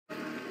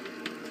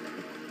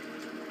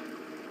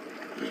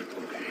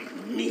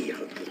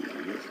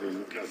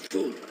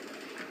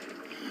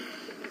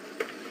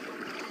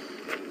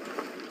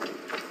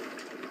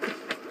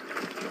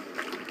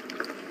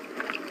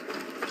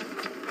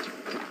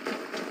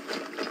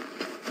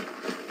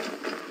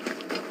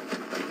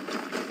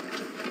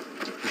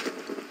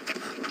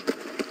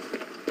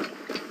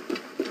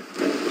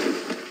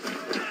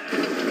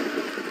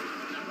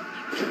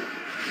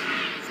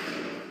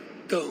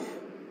Go,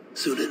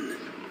 Sunan.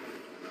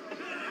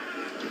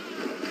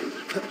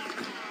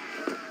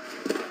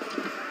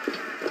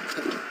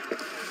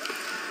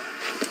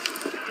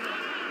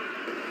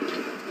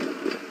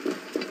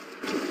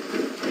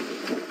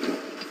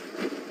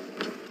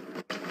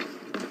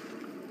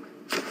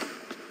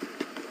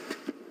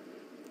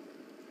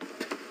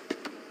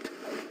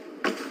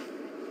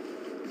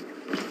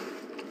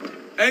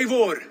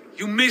 Eivor,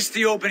 you missed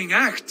the opening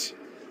act.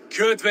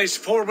 Kjotve's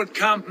forward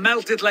camp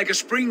melted like a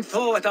spring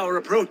thaw at our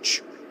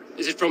approach.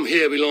 Is it from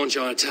here we launch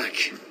our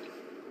attack?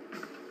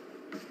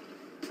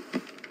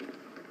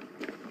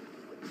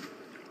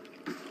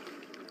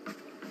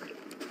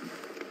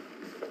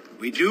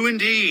 We do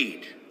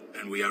indeed,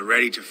 and we are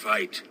ready to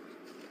fight.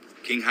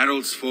 King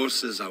Harald's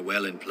forces are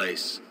well in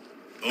place.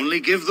 Only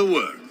give the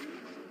word.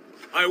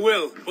 I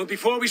will, but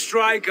before we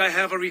strike, I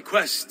have a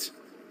request.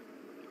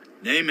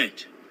 Name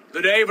it.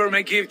 That Eivor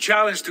may give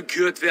challenge to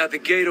Kjotve at the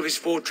gate of his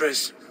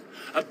fortress.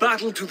 A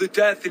battle to the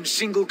death in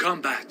single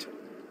combat.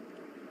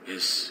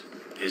 Is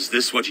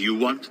this what you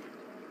want?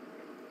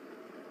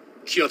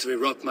 Kjotve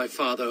robbed my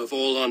father of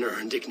all honor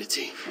and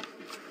dignity.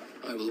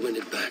 I will win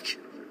it back.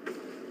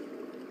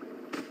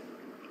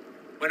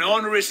 When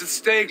honor is at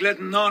stake,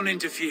 let none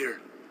interfere.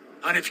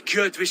 And if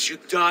Kjotve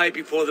should die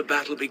before the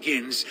battle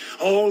begins,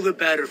 all the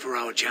better for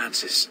our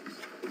chances.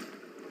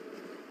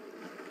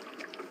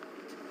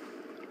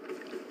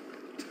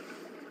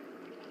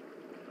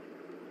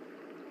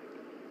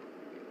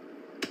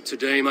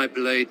 Today my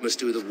blade must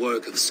do the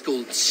work of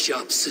Skuld's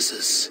sharp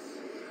scissors,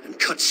 and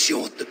cut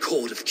short the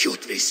cord of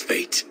Kjotve's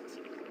fate.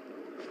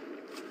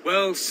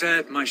 Well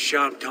said, my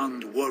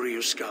sharp-tongued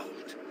warrior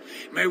skald.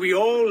 May we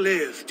all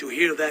live to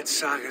hear that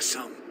saga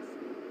sung.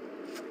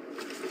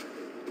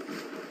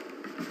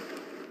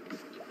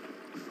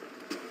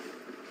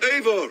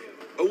 Eivor,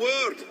 a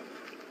word!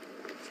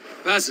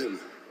 Basim,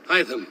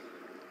 Hytham.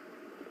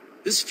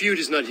 This feud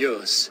is not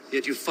yours,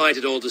 yet you fight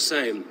it all the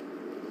same.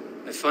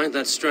 I find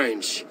that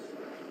strange.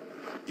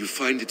 You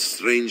find it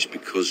strange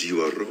because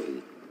you are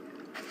wrong.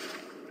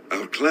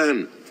 Our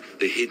clan,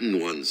 the Hidden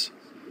Ones,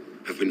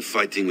 have been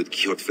fighting with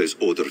Kjotve's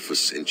order for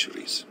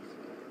centuries.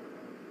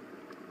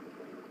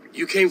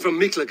 You came from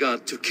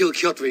Miklagard to kill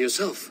Kjotve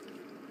yourself?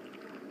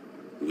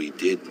 We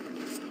did.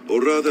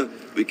 Or rather,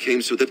 we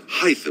came so that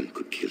Hytham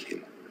could kill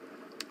him.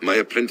 My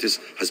apprentice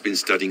has been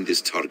studying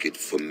this target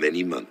for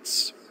many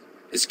months.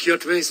 Is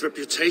Kjotve's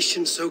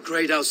reputation so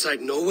great outside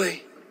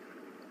Norway?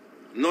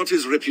 Not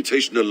his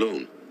reputation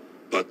alone,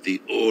 but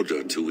the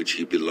order to which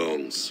he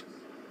belongs.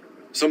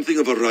 Something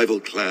of a rival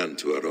clan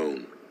to our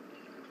own.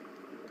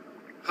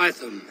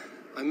 Hytham,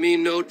 I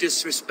mean no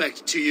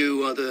disrespect to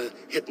you or the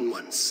Hidden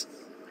Ones,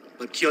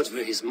 but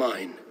Kjotve is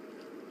mine.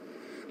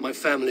 My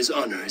family's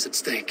honor is at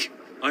stake.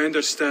 I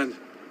understand.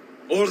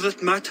 All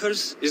that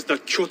matters is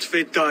that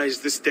Kjotve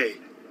dies this day.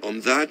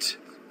 On that,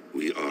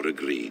 we are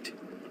agreed.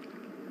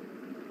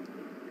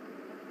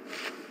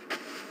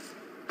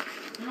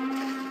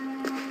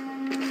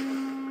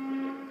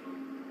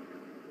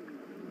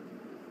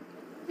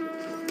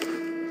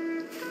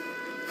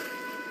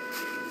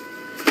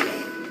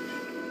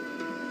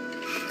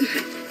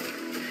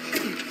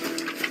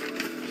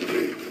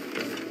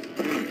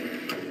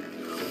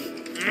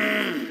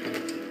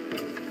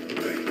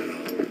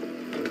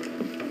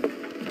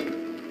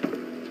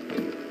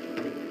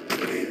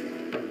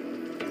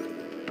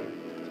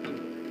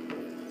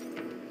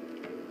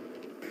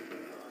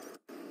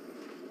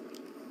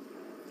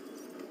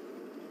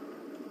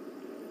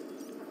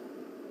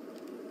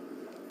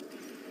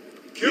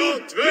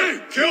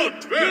 Kjotve!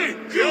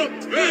 Kjotve!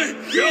 Kjotve!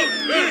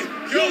 Kjotve!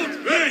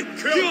 Kjotve!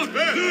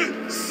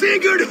 Kjotve!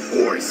 Sigurd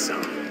Horsa!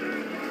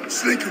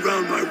 Slink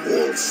around my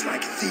walls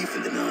like a thief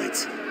in the night.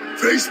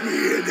 Face me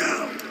here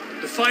now.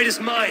 The fight is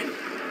mine,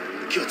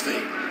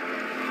 Kjotve.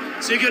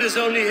 Sigurd is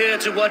only here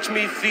to watch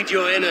me feed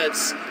your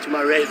innards to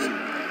my raven.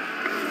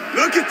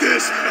 Look at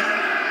this!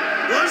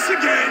 Once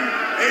again,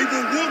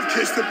 Abel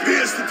Wolfkist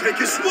appears to take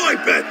a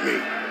swipe at me.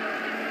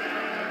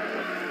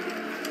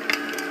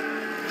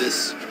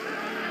 This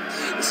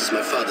is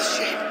my father's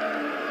shame.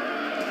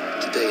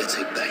 Today I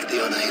take back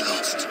the honor he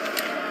lost.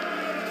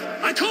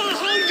 I call a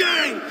home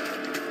gang!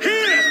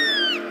 Here!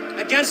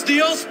 Against the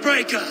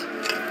Oathbreaker!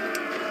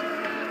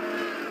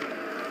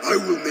 I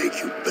will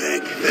make you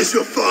beg as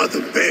your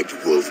father begged,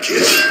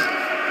 Wolfkist.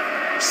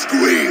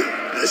 Squeal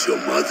as your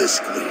mother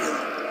squealed.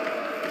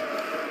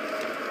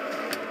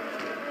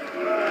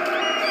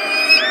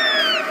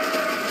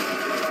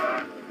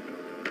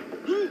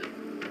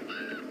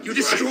 You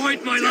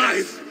destroyed my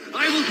life!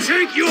 I will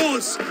take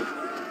yours!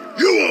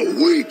 You are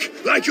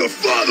weak, like your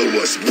father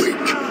was weak!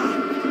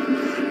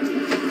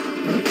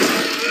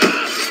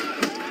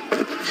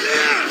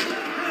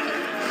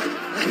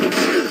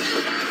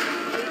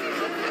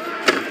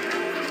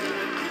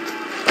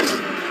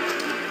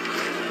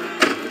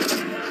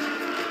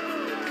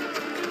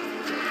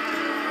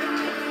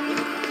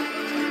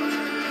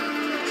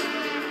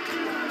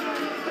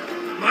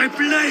 My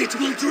blade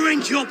will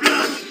drink your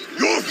blood!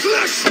 Your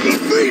flesh will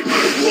feed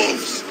my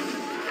wolves!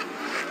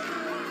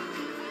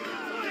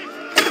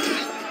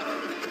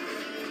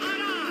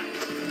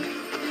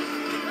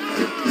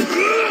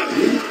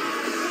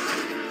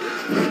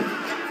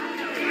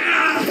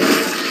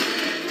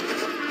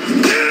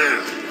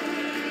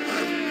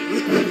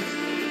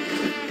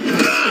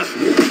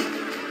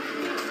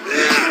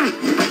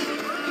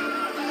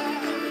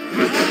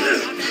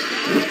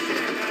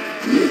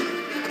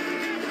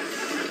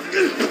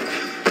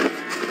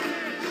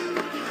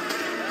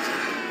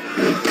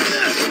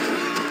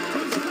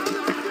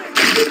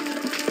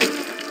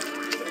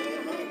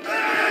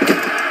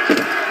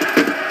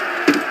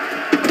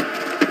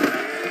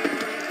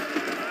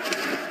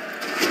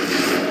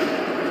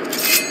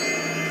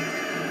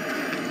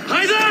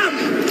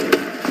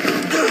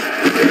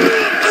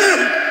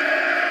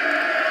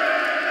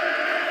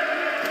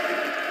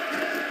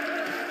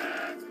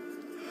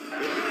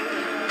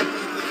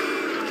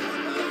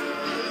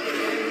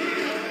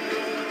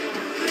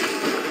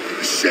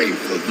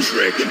 Shameful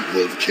trick,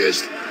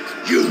 wolf-kissed.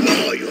 You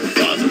are your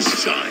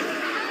father's child.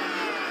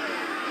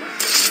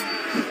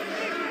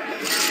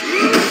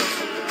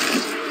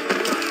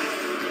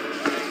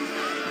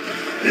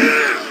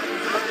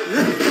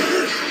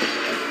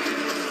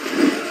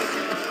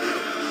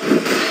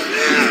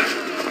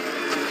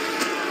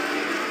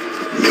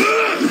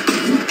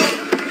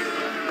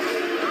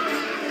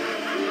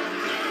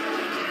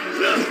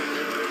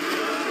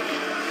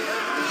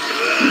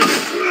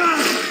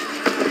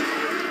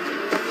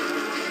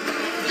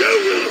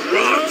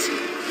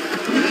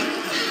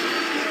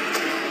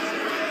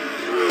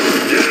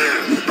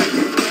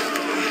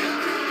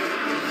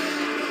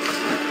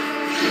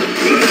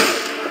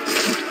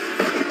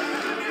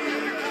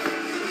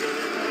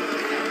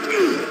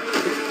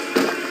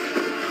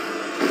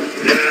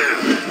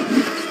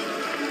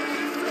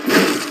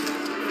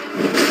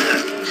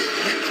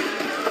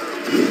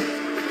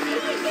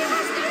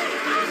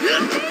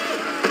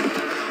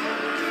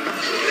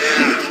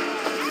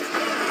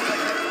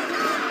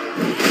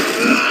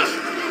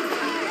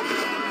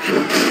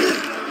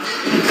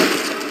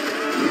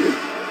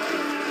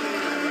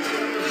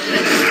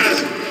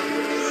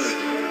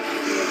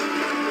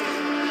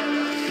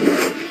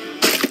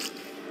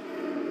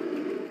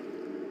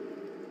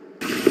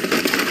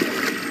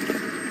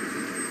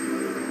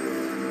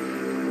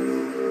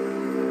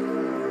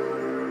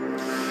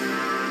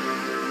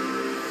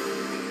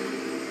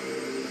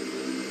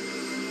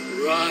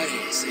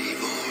 Rise,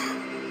 Eivor.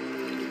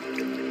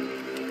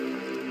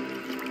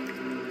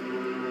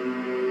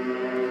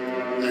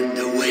 And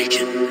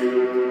awaken.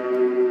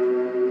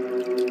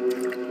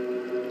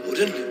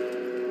 Odin?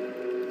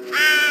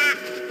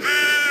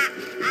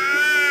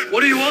 What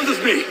do you want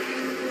of me?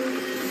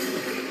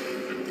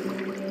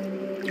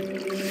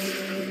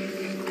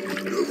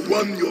 You have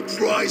won your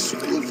prize,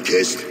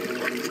 wolf-kissed.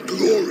 The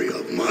glory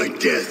of my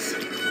death.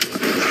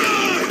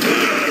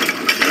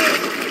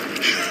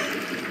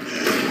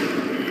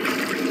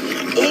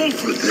 All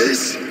for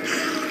this?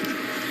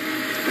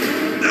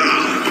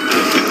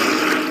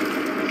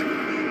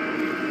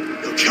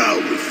 Your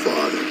coward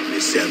father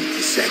is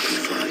empty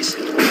sacrifice.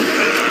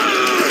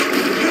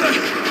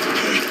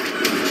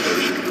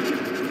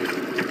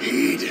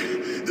 Heed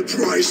the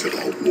price of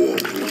our war,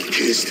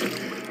 wolf-kissed.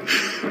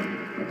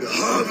 The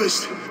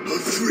harvest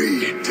of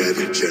 3 dead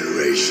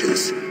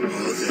generations.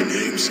 All their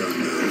names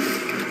unknown.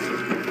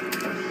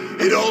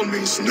 It all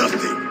means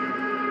nothing.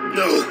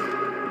 No.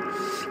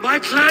 My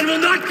clan will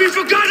not be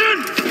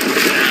forgotten!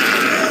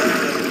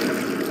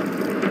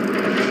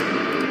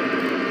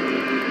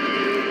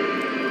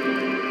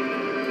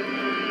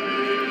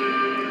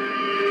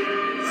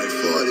 I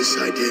fought as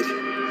I did,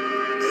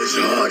 as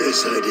hard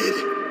as I did,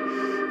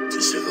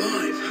 to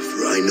survive,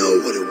 for I know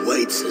what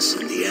awaits us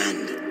in the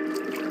end.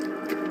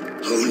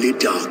 Only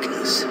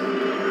darkness.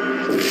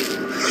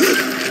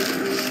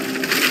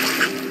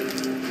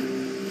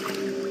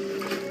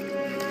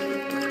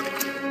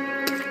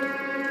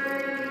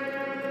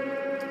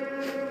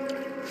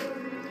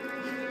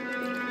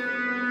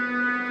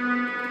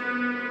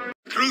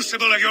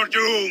 Crucible of your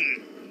doom!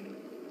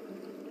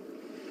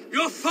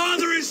 Your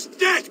father is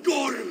dead,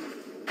 Gordon!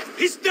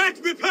 His debt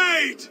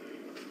repaid!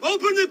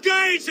 Open the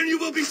gates and you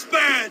will be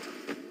spared!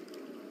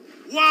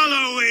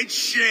 Wallow in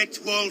shit,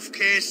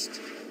 wolf-kissed!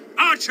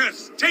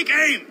 Archers, take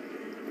aim!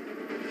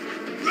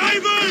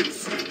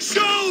 Ravens!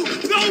 Show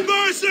no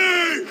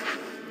mercy!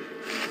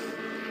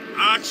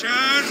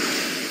 Archers,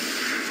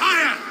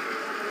 fire!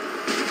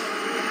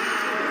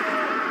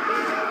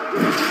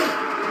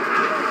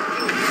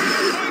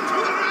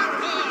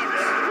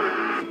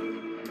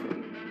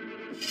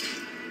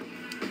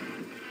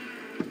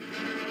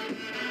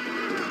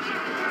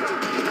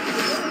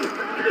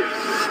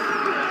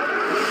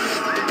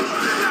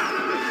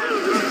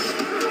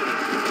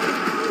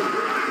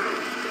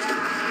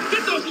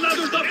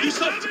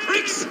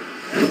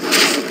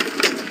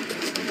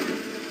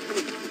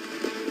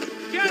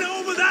 Get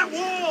over that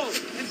wall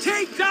and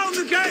take down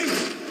the gate!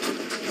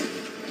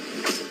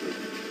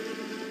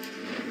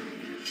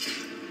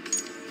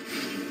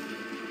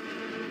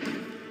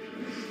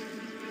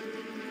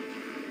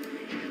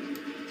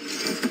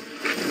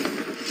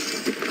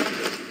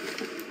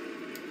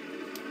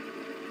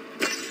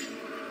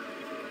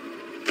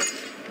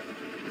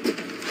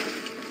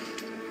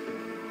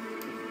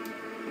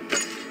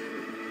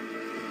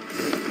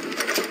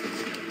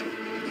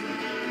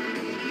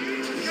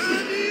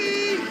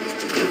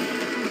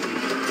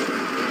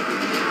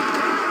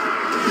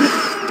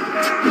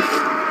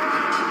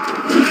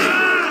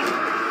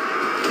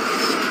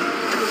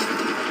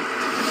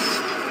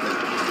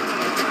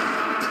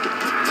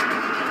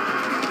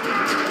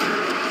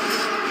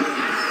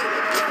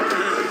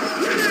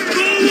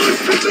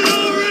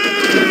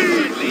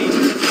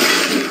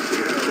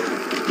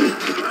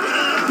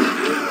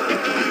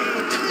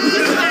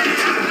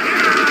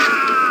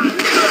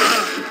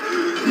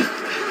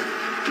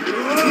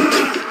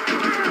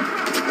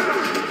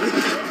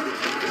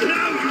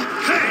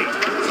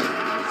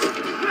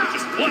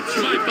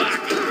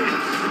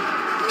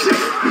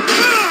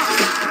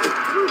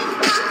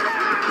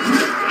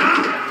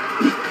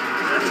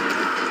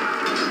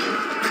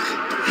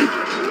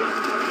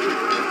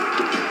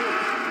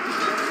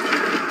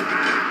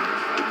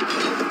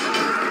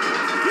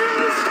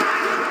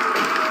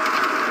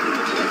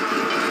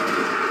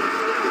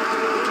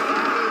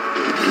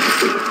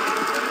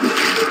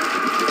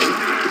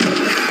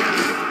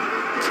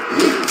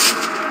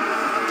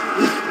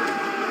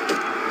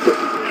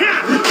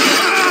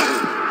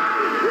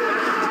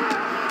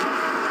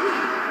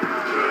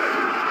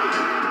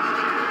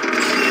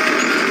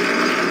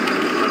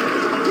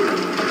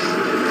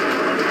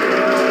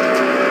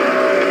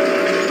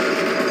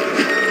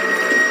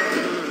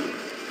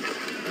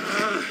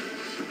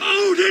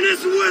 Odin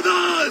is with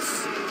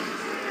us!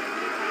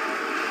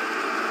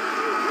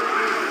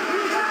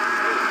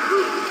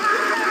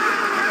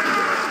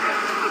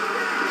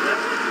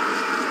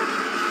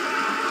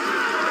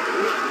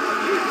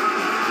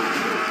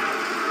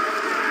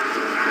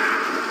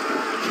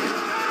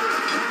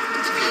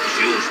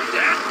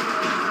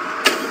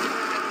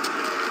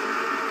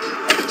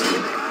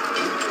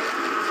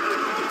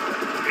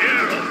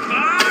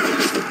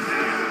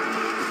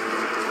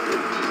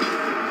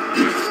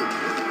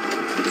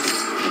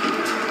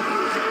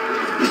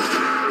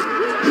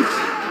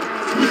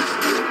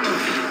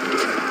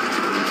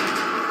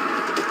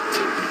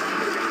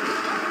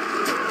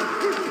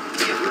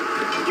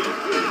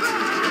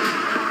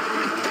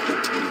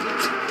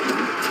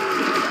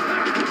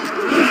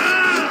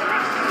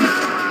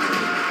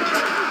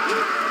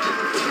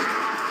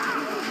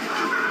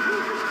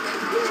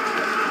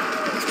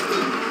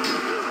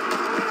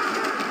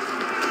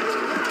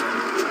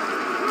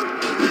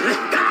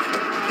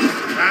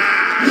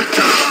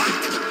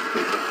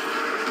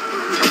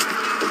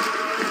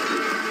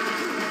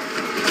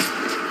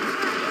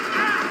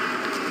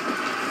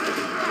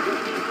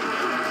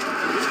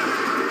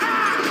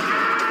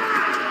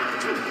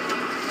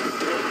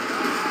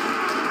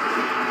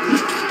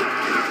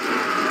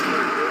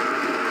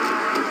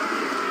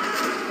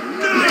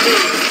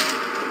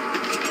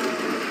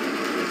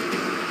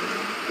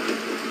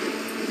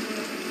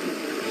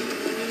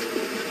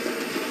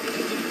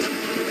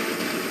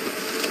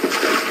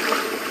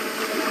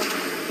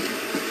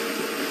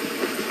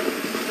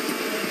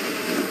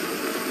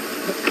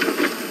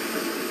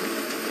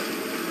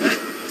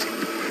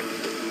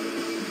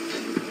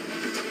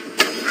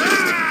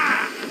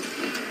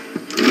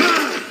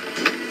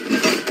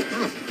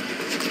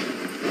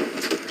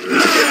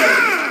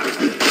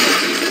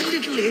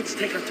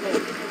 Take a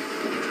toll.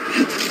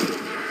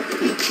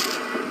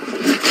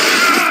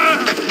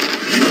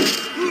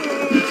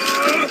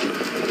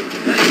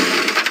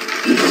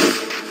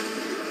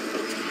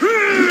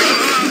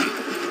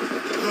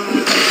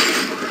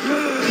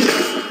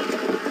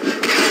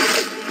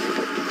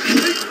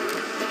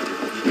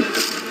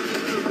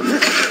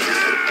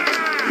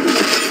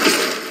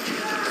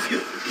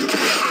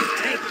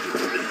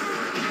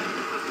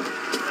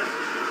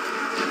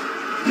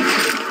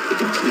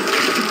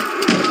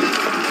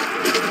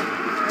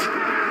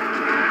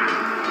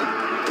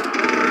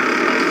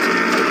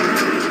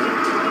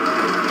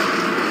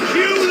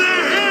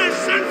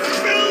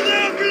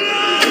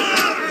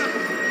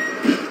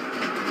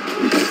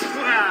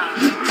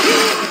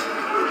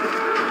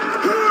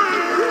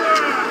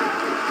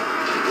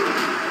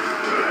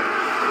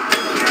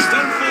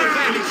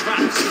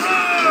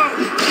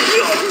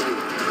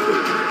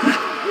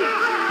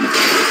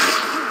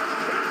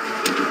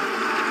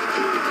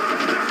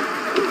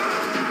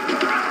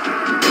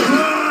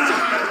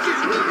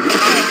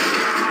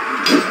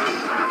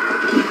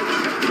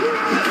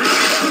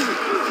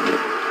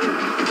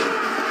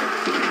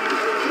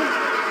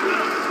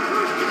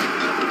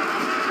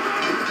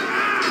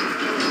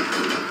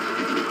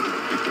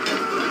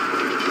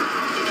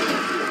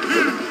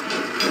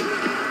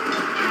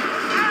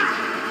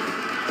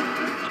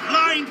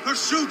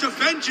 Pursuit of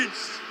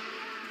vengeance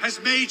has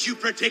made you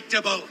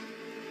predictable.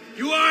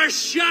 You are a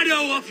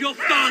shadow of your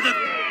father,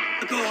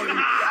 Goran.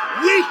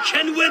 Weak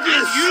and witless.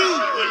 And you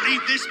will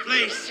leave this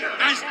place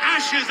as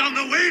ashes on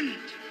the wind.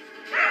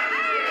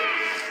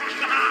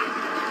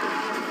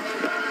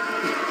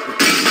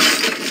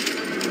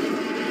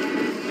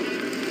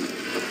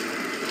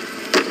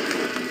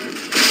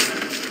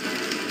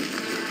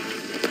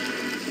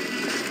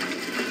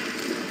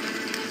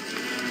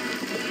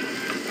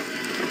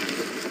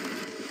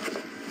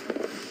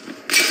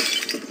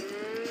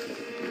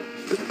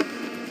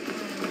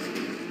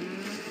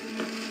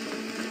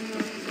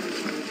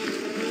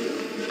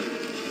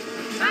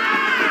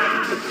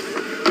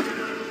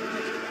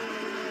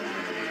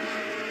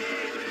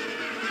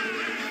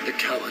 The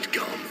coward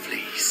Gorm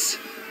flees.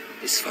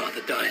 His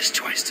father dies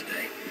twice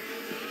today.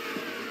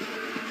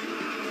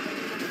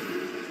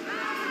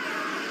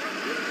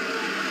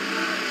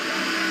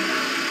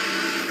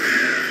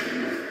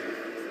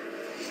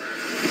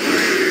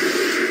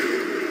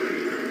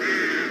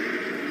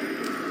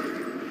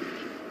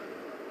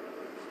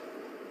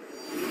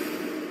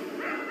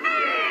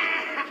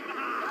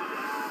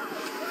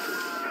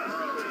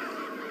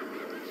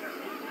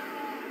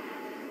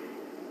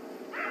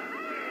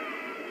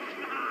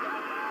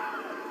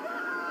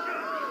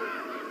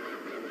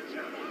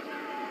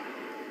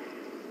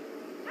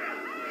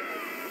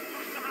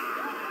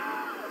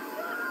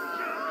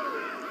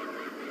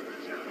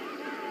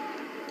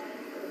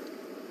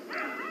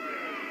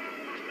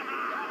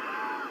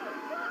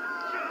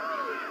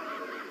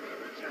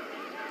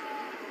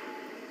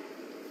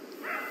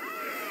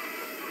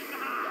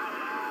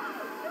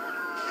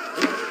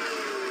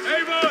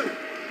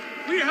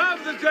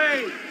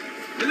 day!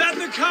 Let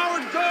the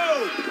coward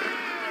go!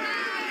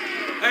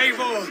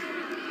 Eivor,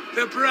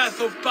 the breath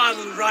of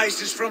battle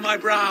rises from my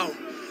brow.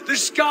 The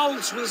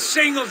scouts will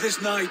sing of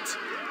this night.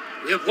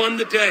 We have won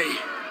the day,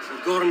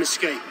 for Gorm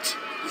escaped.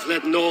 He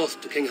fled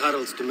north to King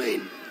Harald's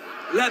domain.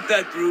 Let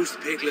that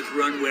bruised piglet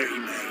run where he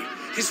may.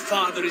 His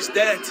father is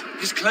dead.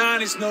 His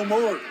clan is no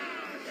more.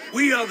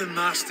 We are the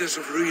masters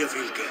of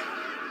Ryjavík.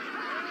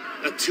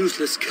 A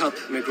toothless cub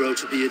may grow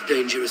to be a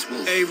dangerous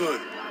wolf. Eivor,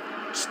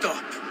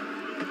 stop.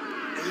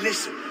 And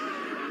listen.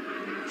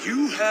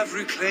 You have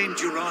reclaimed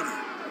your honor.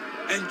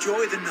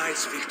 Enjoy the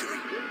night's victory.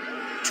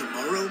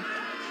 Tomorrow,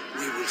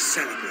 we will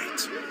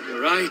celebrate.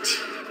 You're right,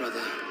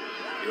 brother.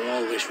 You're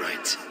always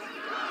right.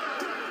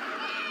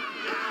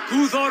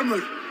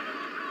 Guthormur,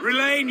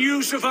 relay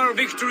news of our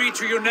victory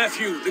to your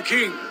nephew, the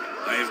king.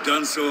 I have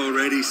done so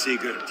already,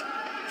 Sigurd.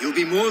 He'll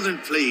be more than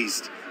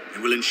pleased,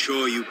 and will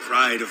ensure you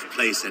pride of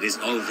place at his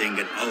Althing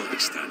at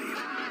Alvekstanir.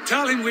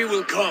 Tell him we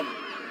will come,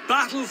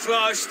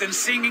 battle-flushed and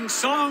singing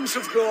songs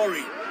of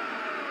glory.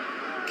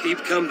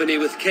 Keep company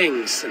with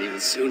kings, and you will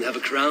soon have a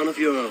crown of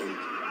your own.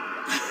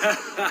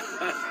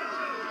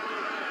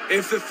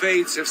 If the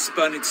fates have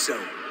spun it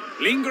so,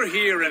 linger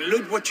here and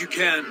loot what you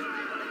can.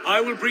 I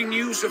will bring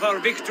news of our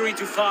victory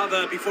to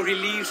father before he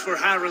leaves for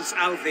Harald's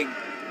Althing.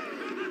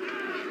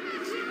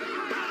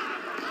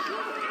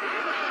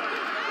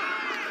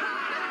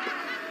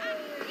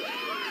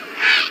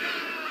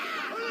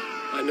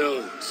 I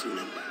know,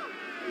 Sunan.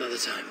 Another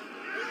time.